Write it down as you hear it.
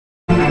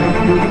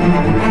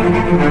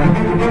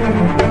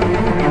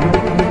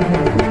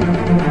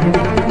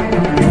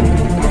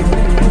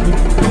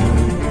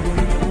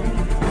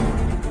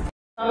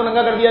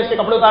नंगा कर दिया, इसके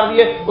कपड़े उतार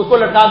दिए, उसको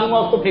लटका दूंगा,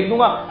 उसको फेंक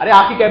दूंगा। अरे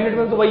आपकी कैबिनेट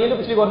में तो वही है जो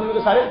पिछली गवर्नमेंट के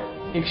सारे।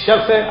 एक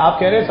शख्स है, आप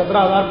कह रहे हैं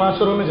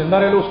 17,500 रुपए में जिंदा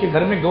रह लो, उसके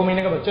घर में 2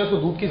 महीने का बच्चा है, उसको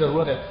दूध की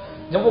जरूरत है।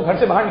 जब वो घर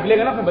से बाहर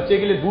निकलेगा ना अपने बच्चे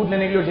के लिए दूध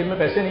लेने के लिए, जेब में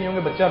पैसे नहीं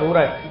होंगे, बच्चा रो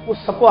रहा है, वो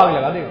सबको आग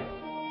लगा देगा।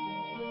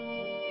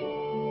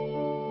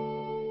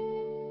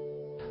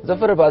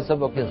 जफर अब्बास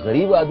साहब, आपके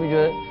गरीब आदमी जो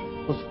है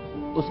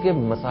उसके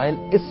मसाइल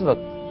इस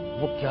वक्त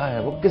वो क्या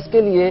है, वो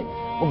किसके लिए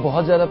वो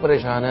बहुत ज्यादा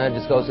परेशान है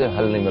जिसका उसे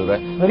हल नहीं मिल रहा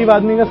है? गरीब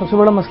आदमी का सबसे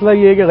बड़ा मसला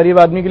ये है कि गरीब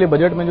आदमी के लिए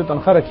बजट में जो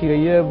तनख्वाह रखी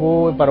गई है वो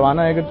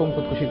परवाना है कि तुम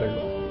खुदकुशी कर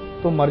लो,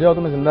 तुम मर जाओ,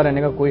 तुम्हें जिंदा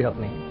रहने का कोई हक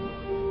नहीं।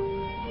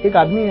 एक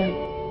आदमी है,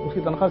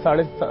 उसकी तनख्वाह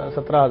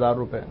 17,500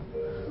 रुपए है,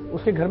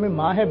 उसके घर में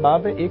माँ है,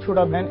 बाप है, एक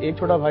छोटा बहन, एक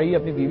छोटा भाई,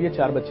 अपनी बीवी है,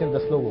 4 बच्चे हैं,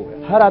 10 लोग हो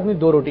गए। हर आदमी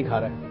 2 रोटी खा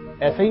रहा है,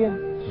 ऐसा ही है,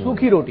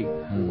 सूखी रोटी।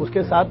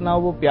 उसके साथ ना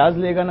वो प्याज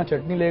लेगा, ना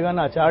चटनी लेगा,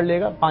 ना अचार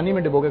लेगा, पानी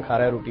में डुबो के खा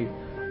रहा है रोटी।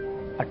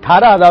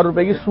 18,000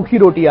 रुपए की सूखी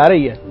रोटी आ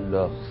रही है,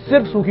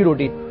 सिर्फ सूखी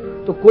रोटी।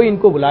 तो कोई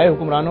इनको बुलाए,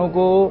 हुक्मरानों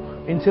को,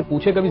 इनसे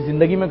पूछे, कभी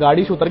जिंदगी में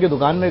गाड़ी से उतर के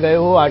दुकान में गए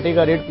हो, आटे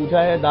का रेट पूछा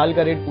है, दाल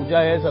का रेट पूछा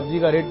है, सब्जी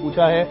का रेट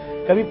पूछा है,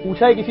 कभी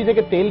पूछा है किसी से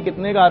कि तेल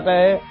कितने का आता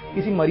है,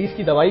 किसी मरीज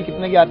की दवाई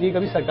कितने की आती है,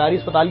 कभी सरकारी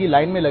अस्पताल की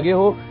लाइन में लगे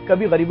हो,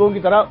 कभी गरीबों की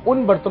तरह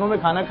उन बर्तनों में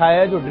खाना खाया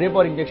है जो ड्रिप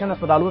और इंजेक्शन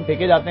अस्पतालों में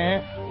फेंके जाते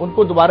हैं,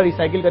 उनको दोबारा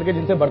रिसाइकिल करके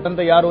जिनसे बर्तन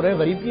तैयार हो रहे हैं।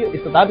 गरीब की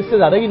इस्तेताब इससे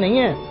ज्यादा की नहीं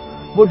है,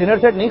 वो डिनर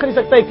सेट नहीं खरीद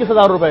सकता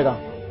 21,000 रुपए का,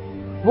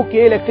 वो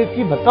के इलेक्ट्रिक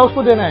की भत्ता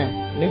उसको देना है,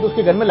 नहीं तो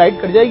उसके घर में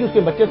लाइट कट जाएगी,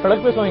 उसके बच्चे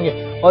सड़क पे सोएंगे।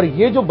 और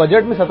ये जो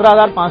बजट में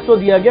 17,500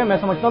 दिया गया, मैं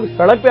समझता हूँ कि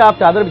सड़क पे आप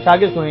चादर बिछा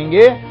के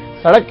सोएंगे,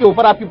 सड़क के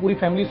ऊपर आपकी पूरी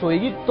फैमिली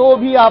सोएगी, तो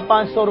भी आप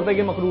 500 रुपए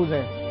के मकरूज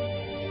हैं।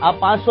 आप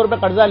 500 रुपए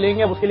कर्जा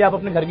लेंगे, अब उसके लिए आप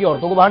अपने घर की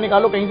औरतों को बाहर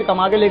निकालो, कहीं से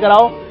कमा के लेकर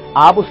आओ,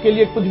 आप उसके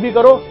लिए कुछ भी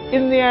करो।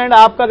 इन द एंड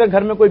आपका अगर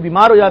घर में कोई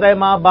बीमार हो जाता है,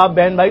 माँ बाप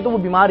बहन भाई, तो वो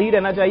बीमार ही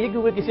रहना चाहिए,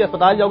 क्योंकि किसी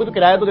अस्पताल जाओगे तो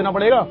किराया तो देना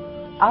पड़ेगा।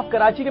 आप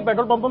कराची के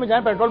पेट्रोल पंपों में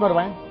जाएं, पेट्रोल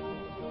भरवाएं,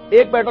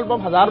 एक पेट्रोल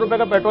पंप 1,000 रुपए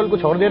का पेट्रोल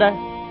कुछ और दे रहा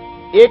है,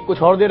 एक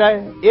कुछ और दे रहा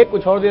है, एक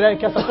कुछ और दे रहा है।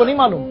 क्या सबको नहीं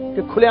मालूम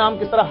कि खुलेआम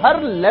किस तरह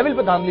हर लेवल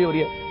पे धांधली हो रही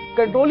है?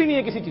 कंट्रोल ही नहीं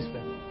है किसी चीज पे।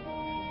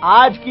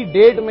 आज की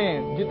डेट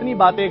में जितनी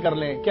बातें कर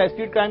लें, क्या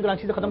स्ट्रीट क्राइम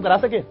कराची से खत्म करा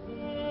सके?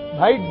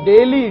 भाई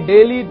डेली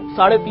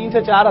 3,500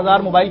 से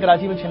 4,000 मोबाइल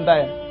कराची में छिनता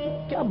है।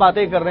 क्या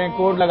बातें कर रहे हैं,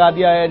 कोड लगा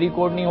दिया है,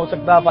 रिकॉर्ड नहीं हो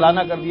सकता,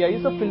 फलाना कर दिया, ये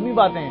सब फिल्मी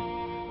बातें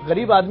हैं।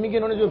 गरीब आदमी की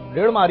इन्होंने जो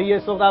रेड़ मारी है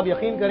इस वक्त, आप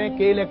यकीन करें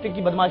के इलेक्ट्रिक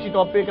की बदमाशी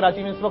टॉप पे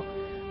कराची में इस वक्त।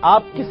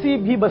 आप किसी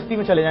भी बस्ती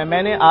में चले जाएं,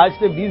 मैंने आज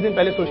से 20 दिन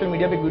पहले सोशल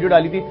मीडिया पे एक वीडियो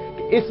डाली थी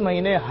कि इस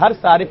महीने हर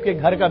सारिफ के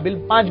घर का बिल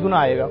 5 गुना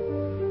आएगा।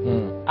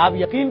 आप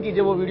यकीन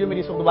कीजिए, वो वीडियो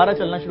मेरी दोबारा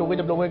चलना शुरू हो गई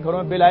जब लोगों के घरों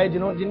में बिल आए,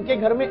 जिनके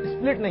घर में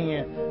स्प्लिट नहीं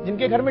है,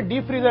 जिनके घर में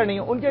डीप फ्रीजर नहीं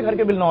है, उनके घर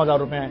के बिल 9,000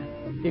 रुपए आए।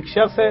 एक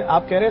शख्स है,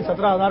 आप कह रहे हैं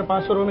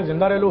 17,500 रुपए में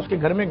जिंदा रह लो, उसके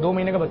घर में 2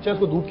 महीने का बच्चा है,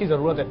 उसको दूध की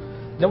जरूरत है।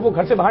 जब वो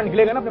घर से बाहर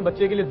निकलेगा ना अपने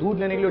बच्चे के लिए दूध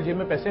लेने के लिए, जेब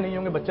में पैसे नहीं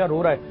होंगे, बच्चा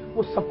रो रहा है,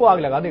 वो सबको आग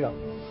लगा देगा।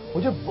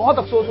 मुझे बहुत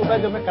अफसोस होता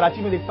है जब मैं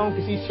कराची में देखता हूँ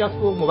किसी शख्स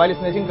को मोबाइल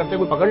स्नैचिंग करते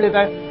हुए पकड़ लेता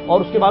है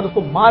और उसके बाद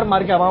उसको मार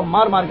मार के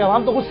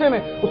आवाम तो गुस्से में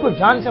उसको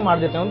जान से मार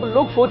देते हैं। उनको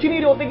लोग सोच ही नहीं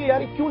रहे होते कि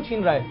यार ये क्यों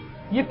छीन रहा है,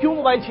 ये क्यों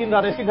मोबाइल छीन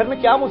रहा था, इसके घर में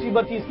क्या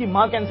मुसीबत थी, इसकी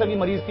माँ कैंसर की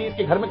मरीज थी,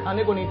 इसके घर में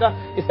खाने को नहीं था,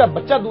 इसका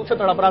बच्चा दूध से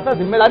तड़प रहा था।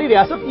 जिम्मेदारी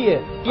रियासत की है,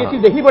 ये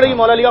चीज देखनी पड़ेगी।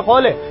 मौला अली का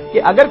कौल है कि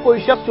अगर कोई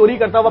शख्स चोरी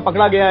करता हुआ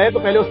पकड़ा गया है तो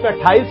पहले उस पर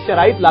 28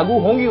 शराइत लागू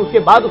होंगी, उसके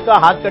बाद उसका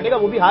हाथ कटेगा।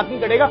 वो भी हाथ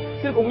नहीं कटेगा,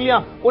 सिर्फ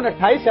उंगलियां। उन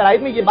 28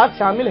 शराइत में ये बात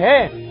शामिल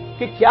है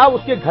कि क्या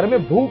उसके घर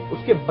में भूख,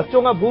 उसके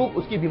बच्चों का भूख,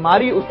 उसकी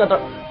बीमारी, उसका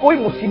कोई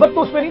मुसीबत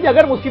तो उसमें नहीं थी।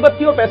 अगर मुसीबत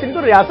थी और पैसे नहीं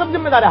तो रियासत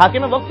जिम्मेदार है,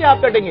 हाकिम वक्त के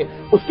आप कटेंगे,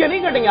 उसके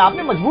नहीं कटेंगे।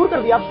 आपने मजबूर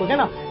कर दिया। आप सोचे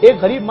ना, एक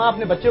गरीब माँ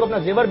अपने बच्चे को अपना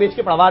जेवर बेच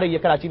के पढ़वा रही है,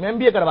 कराची में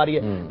MBA करवा रही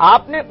है,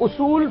 आपने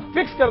उसूल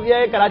फिक्स कर दिया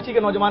है कराची के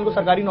नौजवान को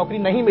सरकारी नौकरी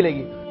नहीं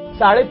मिलेगी।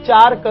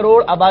 4.5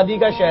 करोड़ आबादी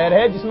का शहर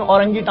है, जिसमें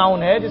औरंगी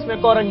टाउन है,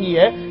 जिसमें कोरंगी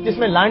है,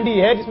 जिसमें लांडी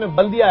है, जिसमें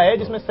बल्दिया है,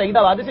 जिसमें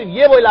सईदाबाद है। सिर्फ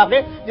ये वो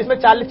इलाके जिसमें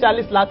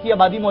 40-40 लाख की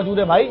आबादी मौजूद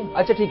है भाई।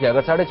 अच्छा ठीक है,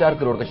 अगर 4.5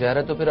 करोड़ का शहर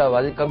है तो फिर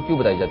आबादी कम क्यों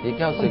बताई जाती है?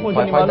 क्या उससे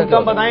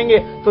कम बताएंगे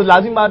तो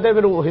लाजिम बात है,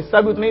 फिर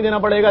हिस्सा भी उतना ही देना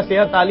पड़ेगा,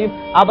 सेहत तालीम।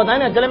 आप बताएं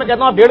ना, चले मैं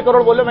कहता हूँ आप 1.5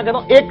 करोड़ बोले, मैं कहता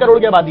हूँ 1 करोड़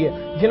की आबादी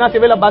है। जिना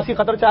सिविल अब्बासी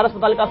खतर 4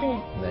 अस्पताल काफी है?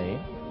 नहीं।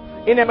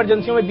 इन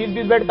इमरजेंसियों में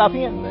 20-20 बेड काफी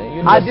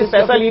हैं। आज जिस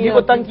फैसल ईदी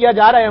को तंग किया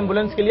जा रहा है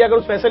एम्बुलेंस के लिए, अगर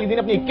उस फैसल ईदी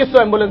ने अपनी 2100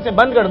 एम्बुलेंसें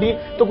बंद कर दी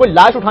तो कोई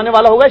लाश उठाने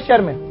वाला होगा इस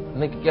शहर में?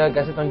 नहीं, क्या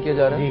कैसे तंग किया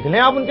जा रहा है? देख लें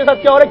आप उनके साथ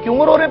क्या हो रहा है, क्यों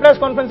रो रहे हैं, प्रेस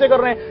कॉन्फ्रेंस कर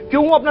रहे हैं,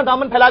 क्यों अपना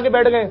दामन फैला के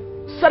बैठ गए,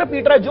 सर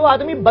पीट रहा है। जो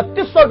आदमी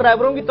 3200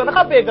 ड्राइवरों की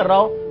तनख्वाह पे कर रहा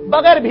हो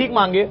बगैर भीख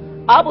मांगे,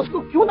 आप उसको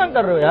क्यों तंग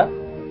कर रहे हो यार?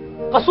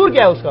 कसूर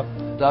क्या है उसका?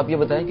 तो आप ये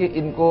बताएं कि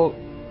इनको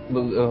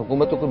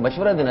हुकूमत को कोई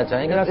मशवरा देना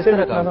चाहेंगे? किस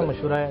तरह का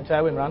मशवरा है,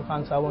 चाहे वो इमरान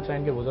खान साहब हो, चाहे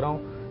इनके गुजरा हो,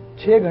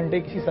 6 घंटे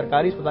किसी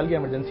सरकारी अस्पताल की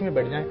इमरजेंसी में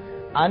बैठ जाएं,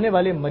 आने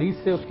वाले मरीज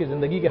से उसकी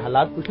जिंदगी के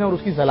हालात पूछना और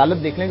उसकी जलालत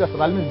देखने का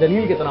अस्पताल में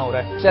जलील कितना हो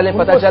रहा है। चले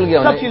पता चल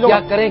गया सब चीजों क्या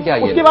करें, क्या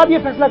उसके बाद ये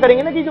फैसला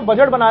करेंगे ना कि जो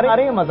बजट बना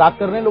रहे हैं मजाक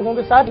कर रहे हैं लोगों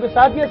के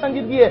साथ ये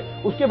संजीदगी है।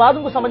 उसके बाद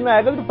उनको समझ में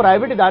आएगा कि जो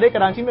प्राइवेट इदारे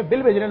कराची में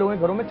बिल भेज रहे हैं लोगों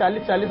के घरों में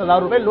 40-40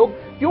 हजार रुपए, लोग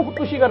क्यों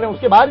खुदकुशी कर रहे हैं।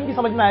 उसके बाद इनकी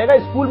समझ में आएगा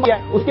स्कूल क्या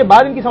है, उसके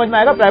बाद इनकी समझ में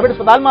आएगा प्राइवेट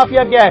अस्पताल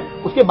माफिया क्या है,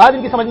 उसके बाद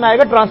इनकी समझ में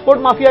आएगा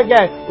ट्रांसपोर्ट माफिया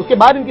क्या है, उसके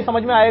बाद इनकी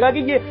समझ में आएगा कि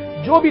ये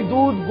جو بھی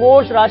دودھ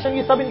گوشت راشن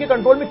یہ سب ان کے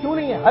کنٹرول میں کیوں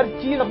نہیں ہے؟ ہر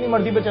چیز اپنی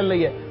مرضی پہ چل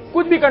رہی ہے،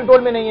 کچھ بھی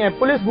کنٹرول میں نہیں ہے.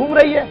 پولیس گھوم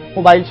رہی ہے،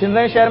 موبائل چھین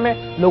رہے ہیں شہر میں،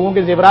 لوگوں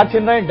کے زیورات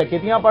چھین رہے ہیں،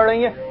 ڈکیتیاں پڑ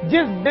رہی ہیں.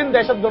 جس دن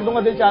دہشت گردوں کا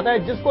دل چاہتا ہے،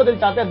 جس کو دل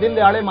چاہتا ہے دن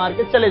دہاڑے مار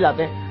کے چلے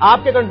جاتے ہیں.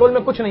 آپ کے کنٹرول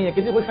میں کچھ نہیں ہے،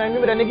 کسی خوش فہمی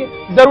میں رہنے کی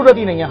ضرورت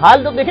ہی نہیں ہے.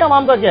 حال تو دیکھیں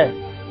عوام کا کیا ہے،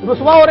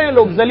 رسوا ہو رہے ہیں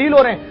لوگ، ذلیل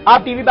ہو رہے ہیں.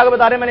 آپ ٹی وی پہ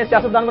بتا رہے ہیں میں نے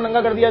سیاستدان کو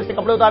ننگا کر دیا، اس کے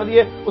کپڑے اتار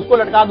دیے، اس کو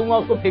لٹکا دوں گا،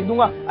 اس کو پھینک دوں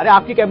گا. ارے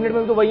آپ کی کیبنٹ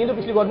میں تو وہی ہیں جو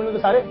پچھلی گورنمنٹ میں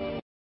تو سارے